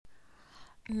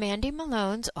Mandy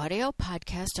Malone's audio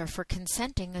podcasts are for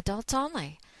consenting adults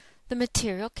only. The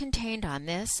material contained on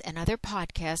this and other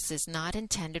podcasts is not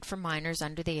intended for minors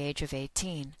under the age of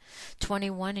 18.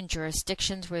 21 in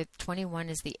jurisdictions where 21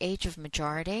 is the age of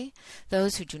majority.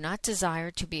 Those who do not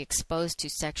desire to be exposed to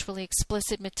sexually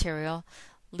explicit material,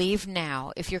 leave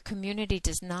now. If your community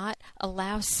does not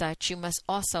allow such, you must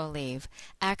also leave.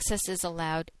 Access is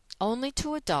allowed only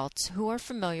to adults who are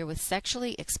familiar with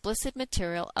sexually explicit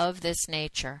material of this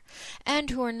nature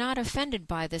and who are not offended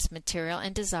by this material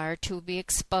and desire to be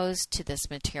exposed to this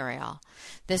material.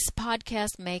 This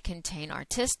podcast may contain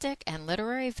artistic and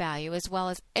literary value as well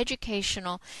as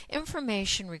educational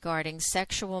information regarding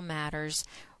sexual matters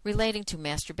relating to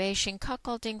masturbation,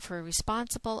 cuckolding for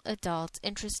responsible adults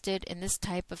interested in this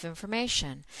type of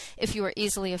information. If you are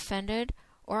easily offended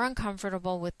or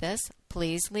uncomfortable with this,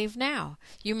 please leave now.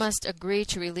 You must agree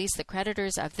to release the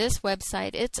creditors of this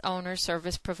website, its owners,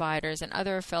 service providers, and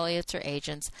other affiliates or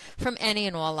agents from any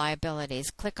and all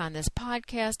liabilities. Click on this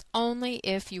podcast only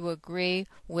if you agree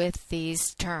with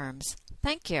these terms.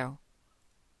 Thank you.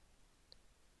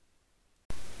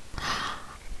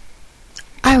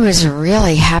 I was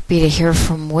really happy to hear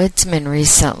from Woodsman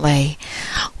recently.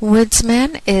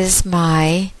 Woodsman is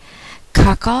my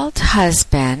cuckold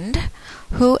husband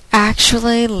who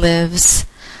actually lives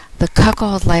the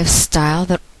cuckold lifestyle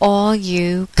that all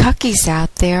you cuckies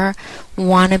out there,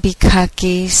 wannabe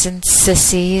cuckies and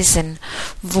sissies and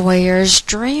voyeurs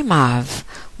dream of.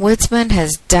 Woodsman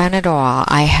has done it all.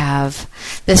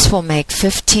 This will make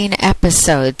 15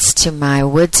 episodes to my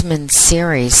Woodsman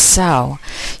series, so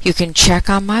you can check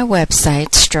on my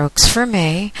website,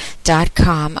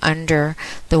 strokesforme.com, under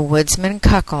the Woodsman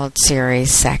Cuckold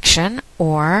series section,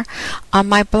 or on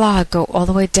my blog, go all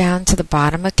the way down to the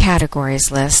bottom of categories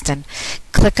list and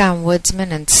click on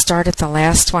Woodsman and start at the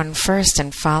last one first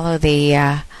and follow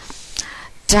the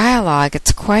dialogue.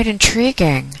 It's quite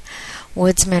intriguing.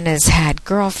 Woodsman has had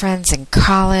girlfriends in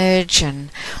college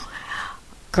and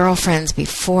girlfriends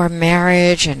before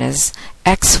marriage, and his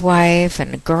ex-wife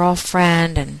and a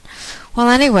girlfriend, and well,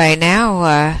 anyway,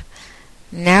 now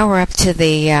we're up to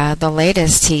the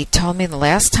latest. He told me the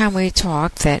last time we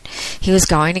talked that he was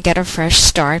going to get a fresh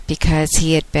start because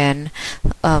he had been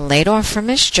laid off from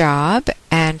his job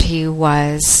and he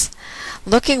was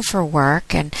looking for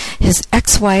work, and his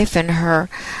ex-wife and her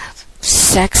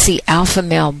sexy alpha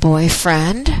male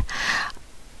boyfriend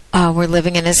were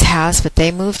living in his house, but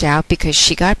they moved out because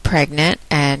she got pregnant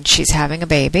and she's having a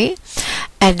baby,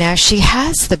 and now she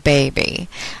has the baby.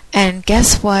 And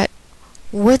guess what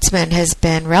Woodsman has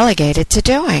been relegated to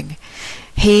doing?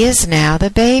 He is now the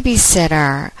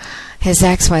babysitter. His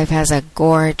ex-wife has a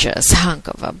gorgeous hunk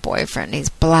of a boyfriend. He's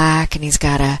black and he's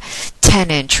got a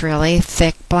 10-inch really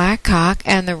thick black cock,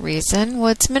 and the reason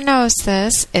Woodsman knows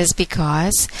this is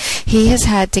because he has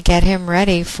had to get him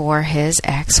ready for his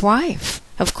ex-wife.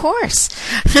 Of course.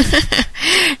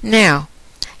 Now,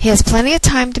 he has plenty of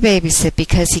time to babysit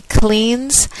because he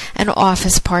cleans an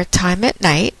office part-time at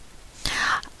night,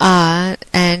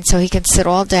 and so he can sit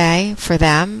all day for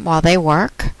them while they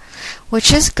work,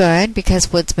 which is good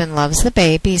because Woodsman loves the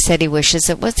baby. He said he wishes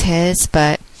it was his,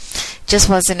 but just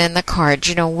wasn't in the cards.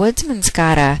 You know, Woodsman's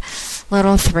got a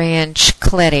little 3-inch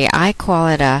clitty. I call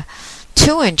it a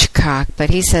 2-inch cock,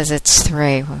 but he says it's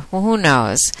 3. Well, who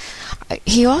knows?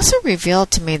 He also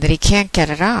revealed to me that he can't get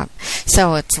it up,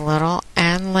 so it's little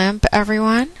and limp,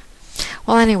 everyone.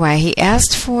 Well, anyway, he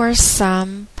asked for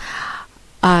some...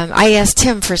 I asked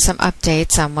him for some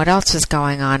updates on what else was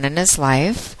going on in his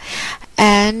life,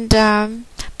 and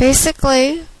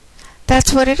basically,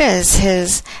 that's what it is.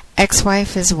 His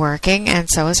ex-wife is working, and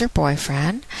so is her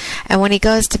boyfriend. And when he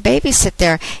goes to babysit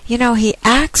there, you know, he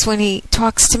acts when he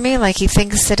talks to me like he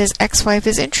thinks that his ex-wife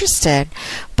is interested.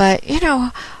 But, you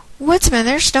know, Woodsman,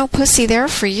 there's no pussy there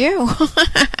for you.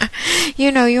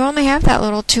 You know, you only have that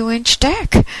little 2-inch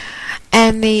dick.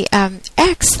 And the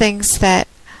ex thinks that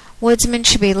Woodsman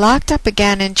should be locked up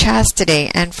again in chastity.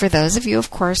 And for those of you,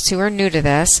 of course, who are new to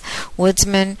this,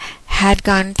 Woodsman had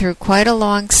gone through quite a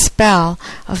long spell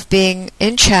of being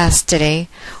in chastity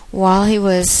while he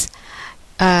was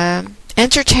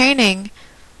entertaining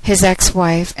his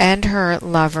ex-wife and her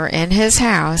lover in his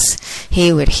house.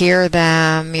 He would hear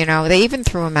them, you know, they even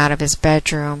threw him out of his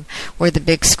bedroom where the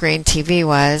big screen TV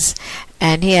was,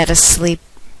 and he had to sleep,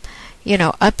 you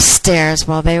know, upstairs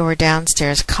while they were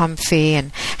downstairs comfy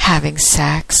and having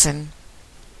sex. And,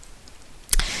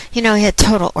 you know, he had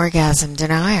total orgasm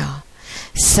denial.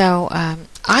 So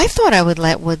I thought I would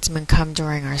let Woodsman come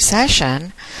during our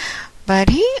session, but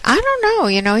I don't know,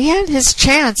 you know, he had his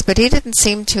chance, but he didn't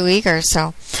seem too eager,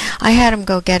 so I had him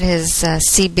go get his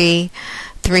CB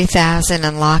 $3,000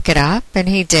 and lock it up, and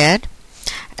he did.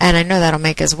 And I know that'll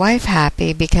make his wife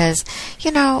happy because,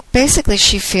 basically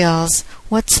she feels,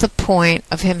 what's the point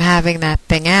of him having that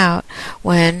thing out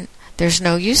when there's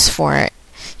no use for it?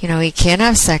 He can't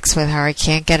have sex with her, he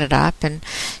can't get it up, and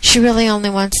she really only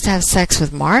wants to have sex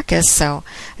with Marcus, so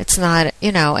it's not,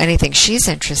 anything she's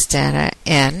interested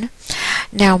in.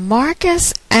 Now,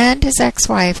 Marcus and his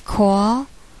ex-wife call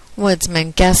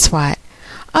Woodsman, guess what?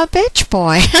 A bitch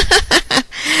boy.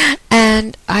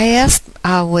 And I asked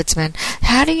Woodsman,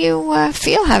 how do you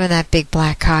feel having that big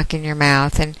black cock in your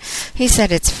mouth? And he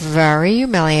said it's very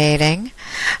humiliating.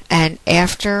 And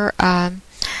after,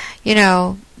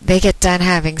 they get done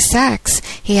having sex,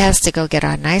 he has to go get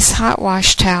a nice hot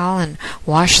wash towel and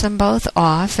wash them both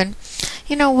off. And,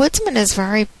 Woodsman is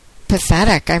very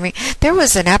pathetic. I mean, there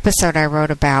was an episode I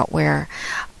wrote about where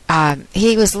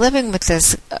he was living with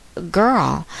this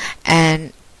girl,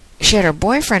 and she had her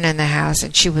boyfriend in the house,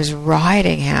 and she was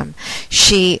riding him.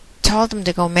 She told him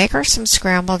to go make her some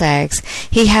scrambled eggs.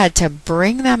 He had to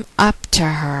bring them up to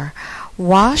her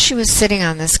while she was sitting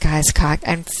on this guy's cock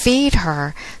and feed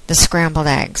her the scrambled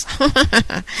eggs.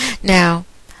 Now,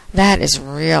 that is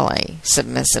really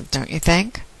submissive, don't you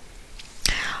think?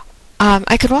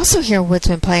 I could also hear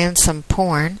Woodsman playing some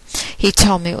porn. He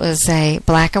told me it was a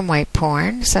black and white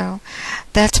porn, so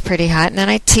that's pretty hot. And then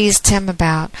I teased him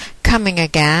about coming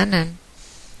again, and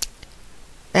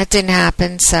that didn't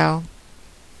happen, so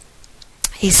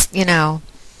he's,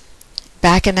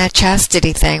 back in that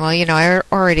chastity thing. Well, I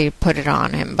already put it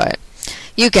on him, but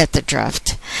you get the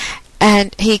drift.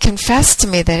 And he confessed to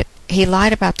me that he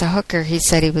lied about the hooker he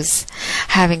said he was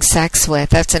having sex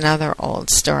with. That's another old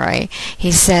story.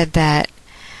 He said that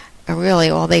really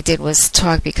all they did was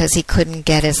talk because he couldn't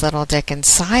get his little dick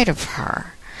inside of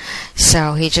her.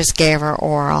 So he just gave her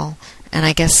oral and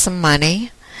I guess some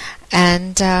money,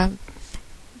 and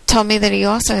told me that he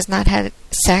also has not had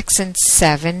sex in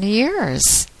 7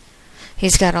 years.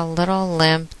 He's got a little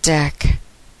limp dick.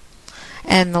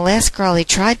 And the last girl he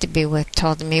tried to be with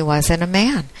told him he wasn't a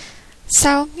man.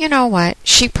 So, you know what?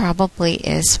 She probably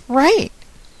is right.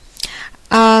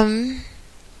 And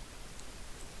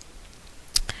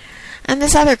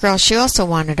this other girl, she also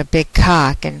wanted a big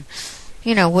cock, and,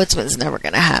 Woodsman's never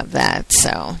going to have that.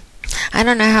 So, I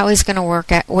don't know how he's going to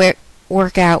work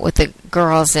out with the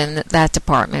girls in that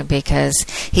department, because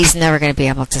he's never going to be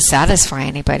able to satisfy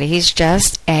anybody. He's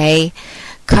just a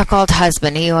cuckold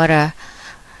husband. He ought to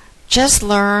just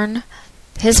learn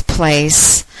his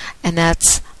place, and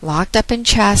that's locked up in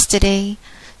chastity,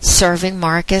 serving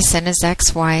Marcus and his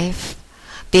ex-wife,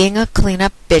 being a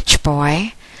clean-up bitch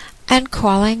boy, and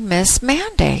calling Miss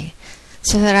Mandy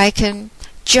so that I can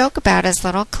joke about his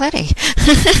little clitty.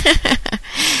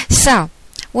 So,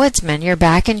 Woodsman, you're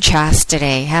back in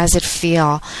chastity. How's it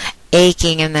feel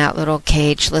aching in that little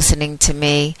cage listening to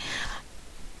me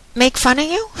make fun of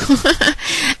you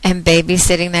and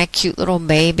babysitting that cute little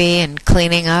baby and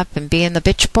cleaning up and being the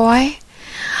bitch boy?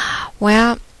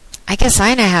 Well, I guess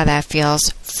I know how that feels.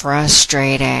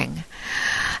 Frustrating.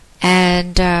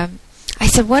 And I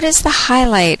said, what is the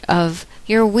highlight of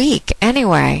your week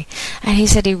anyway? And he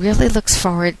said he really looks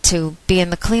forward to being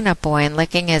the cleanup boy and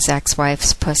licking his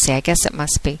ex-wife's pussy. I guess it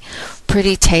must be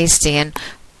pretty tasty. And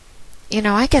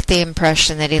I get the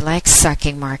impression that he likes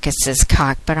sucking Marcus's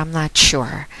cock, but I'm not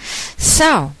sure.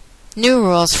 So, new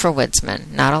rules for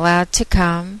Woodsman. Not allowed to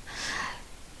come.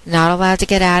 Not allowed to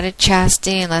get out of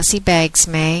chastity unless he begs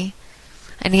me.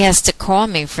 And he has to call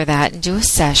me for that and do a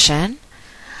session.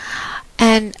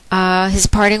 And his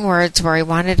parting words were he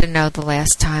wanted to know the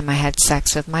last time I had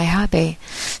sex with my hubby.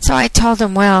 So I told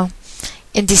him, well,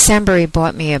 in December he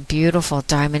bought me a beautiful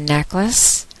diamond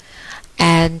necklace.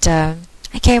 And I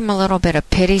gave him a little bit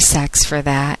of pity sex for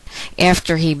that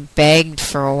after he begged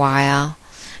for a while.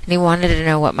 And he wanted to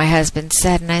know what my husband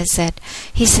said. And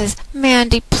he says,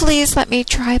 Mandy, please let me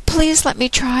try. Please let me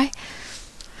try.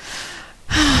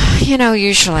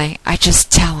 Usually I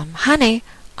just tell him, honey,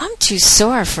 I'm too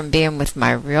sore from being with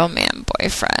my real man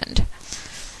boyfriend.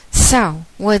 So,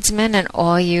 Woodsman and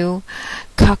all you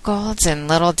cuckolds and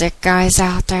little dick guys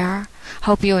out there,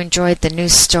 hope you enjoyed the new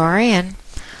story, and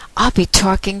I'll be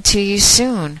talking to you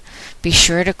soon. Be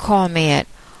sure to call me at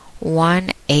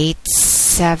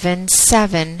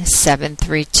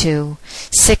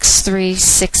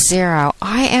 1-877-732-6360.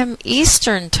 I am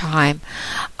Eastern Time.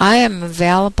 I am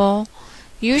available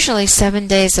usually 7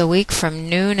 days a week from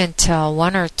noon until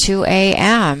 1 or 2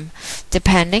 a.m.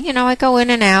 Depending, I go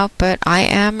in and out, but I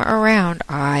am around.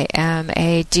 I am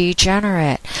a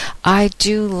degenerate. I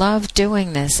do love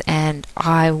doing this, and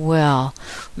I will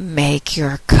make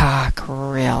your cock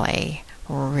really,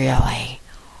 really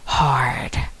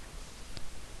hard.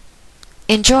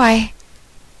 Enjoy.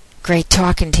 Great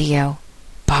talking to you.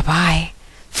 Bye-bye.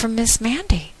 From Miss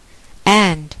Mandy.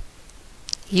 And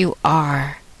you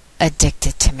are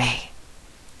addicted to me.